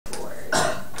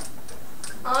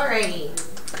Alrighty.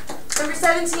 Number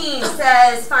 17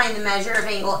 says find the measure of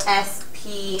angle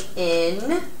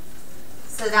SPN.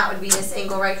 So that would be this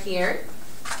angle right here.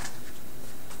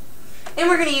 And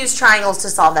we're going to use triangles to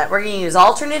solve that. We're going to use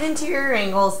alternate interior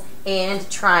angles and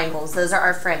triangles. Those are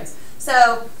our friends.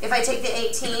 So if I take the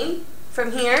 18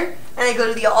 from here and I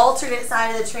go to the alternate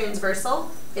side of the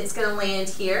transversal, it's going to land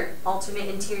here, alternate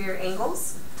interior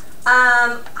angles.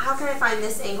 How can I find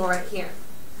this angle right here?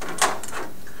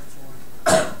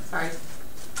 Sorry.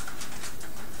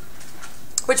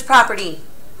 Which property?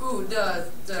 Ooh,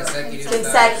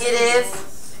 consecutive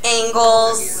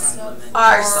angles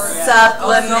are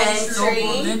supplementary.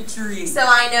 So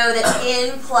I know that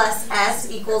N plus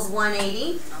S equals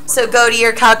 180. So go to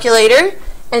your calculator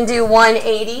and do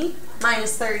 180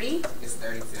 minus 30. It's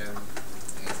 32.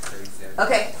 It's 37.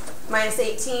 Okay, minus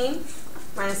 18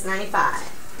 minus 95.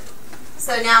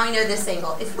 So now we know this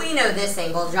angle. If we know this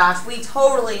angle, Josh, we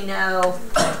totally know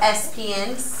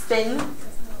SPN, spin,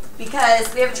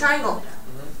 because we have a triangle.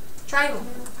 Triangle.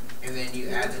 And then you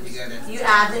add them together. You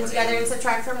add them together and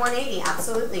subtract from 180.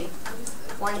 Absolutely.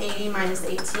 180 minus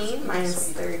 18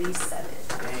 minus 37.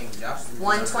 Dang, Josh.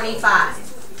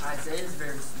 125. Isaiah's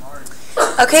very smart.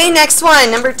 Okay, next one,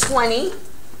 number 20.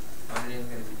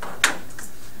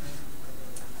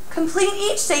 Complete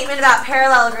each statement about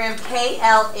parallelogram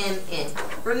KLMN.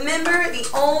 Remember, the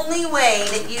only way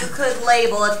that you could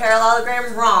label a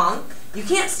parallelogram wrong, you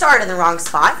can't start in the wrong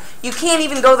spot. You can't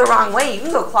even go the wrong way. You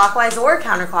can go clockwise or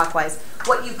counterclockwise.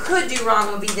 What you could do wrong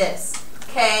would be this.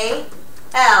 KLMN.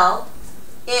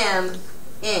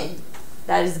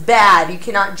 That is bad. You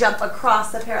cannot jump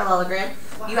across the parallelogram.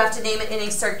 You have to name it in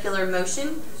a circular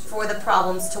motion for the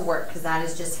problems to work, because that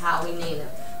is just how we name them.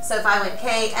 So if I went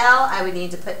KL, I would need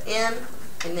to put M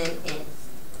and then N.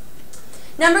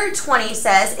 Number 20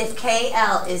 says if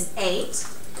KL is 8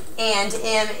 and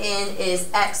MN is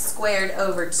x squared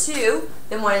over 2,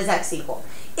 then what does x equal?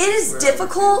 It is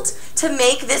difficult to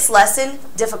make this lesson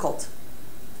difficult.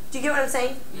 Do you get what I'm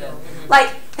saying? Yeah.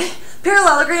 Like,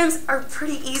 parallelograms are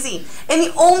pretty easy. And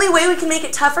the only way we can make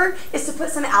it tougher is to put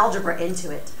some algebra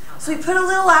into it. So we put a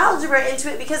little algebra into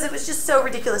it because it was just so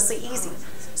ridiculously easy.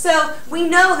 So we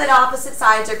know that opposite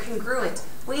sides are congruent.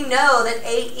 We know that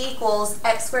 8 equals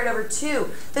x squared over 2.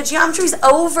 The geometry's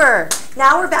over.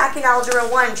 Now we're back in Algebra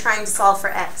 1 trying to solve for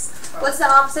x. What's the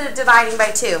opposite of dividing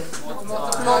by 2?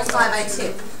 Multiply by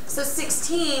 2. So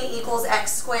 16 equals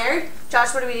x squared.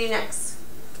 Josh, what do we do next?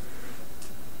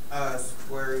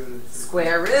 Square root.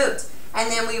 Square root. And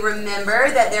then we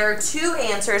remember that there are 2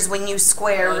 answers when you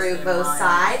square root both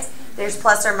sides. There's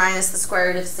plus or minus the square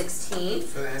root of 16.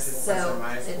 So the answer is plus or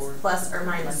minus 4? It's plus or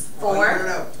minus 4. Oh,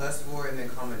 no, plus 4 and then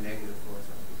comma negative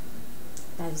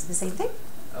 4. That is the same thing.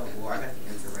 Oh, well, I got the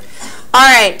answer right. All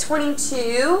right,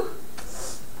 22.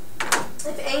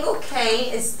 If angle K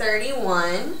is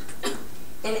 31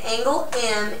 and angle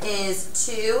M is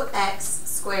 2x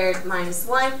squared minus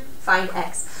 1, find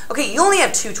x. Okay, you only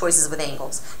have 2 choices with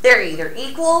angles. They're either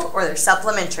equal or they're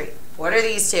supplementary. What are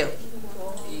these 2?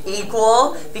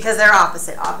 Equal, because they're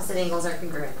opposite. Opposite angles are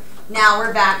congruent. Now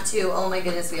we're back to, oh my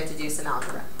goodness, we have to do some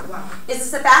algebra. Wow. Is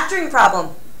this a factoring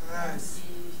problem?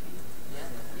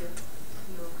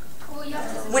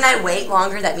 When I wait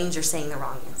longer, that means you're saying the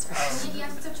wrong answer.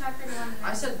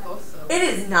 I said both though. It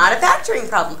is not a factoring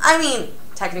problem. I mean,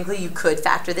 technically you could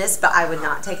factor this, but I would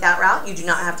not take that route. You do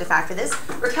not have to factor this.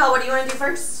 Raquel, what do you want to do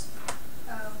first?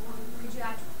 Could you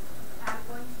add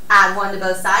 1? Add 1 to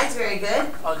both sides. Very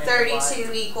good. Okay,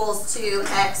 32 equals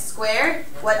 2x squared.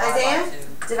 What, Isaiah?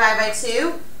 Divide by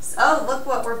 2. Oh, look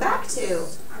what we're back to.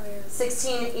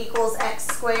 16 equals x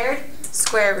squared.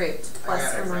 Square root.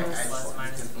 Plus or minus 4.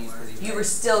 You were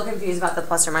still confused about the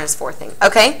plus or minus 4 thing.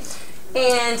 Okay.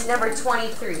 And number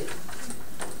 23.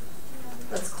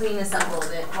 Let's clean this up a little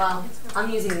bit. Well, I'm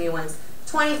using new ones.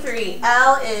 23.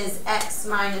 L is x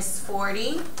minus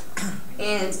 40.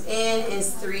 And N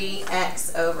is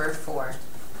 3x over 4.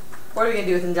 What are we going to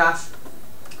do with them, Josh?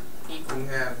 We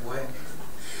have what?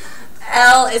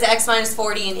 L is x minus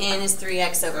 40 and N is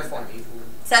 3x over 4.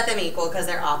 Set them equal because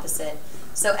they're opposite.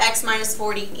 So x minus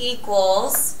 40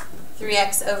 equals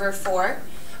 3x over 4.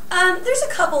 There's a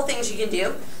couple things you can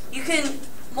do. You can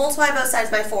multiply both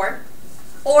sides by 4.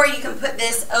 Or you can put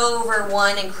this over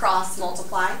 1 and cross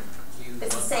multiply.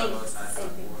 It's the same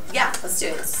thing. Yeah, let's do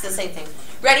it. It's the same thing.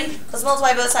 Ready? Let's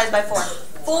multiply both sides by 4.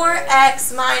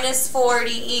 4x minus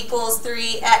 40 equals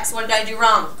 3x. What did I do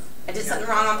wrong? I did something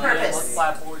wrong on purpose.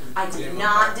 I did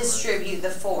not distribute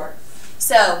the 4.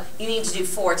 So you need to do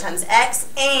 4 times x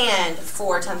and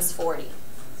 4 times 40.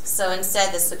 So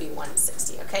instead this would be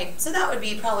 160, okay? So that would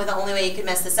be probably the only way you could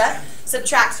mess this up.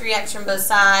 Subtract 3x from both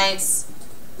sides.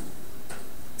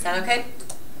 Is that okay?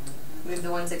 Move the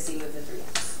 160, move the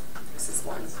 3x. This is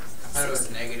 1. I thought it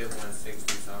was negative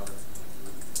 160, so I was...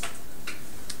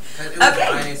 Okay.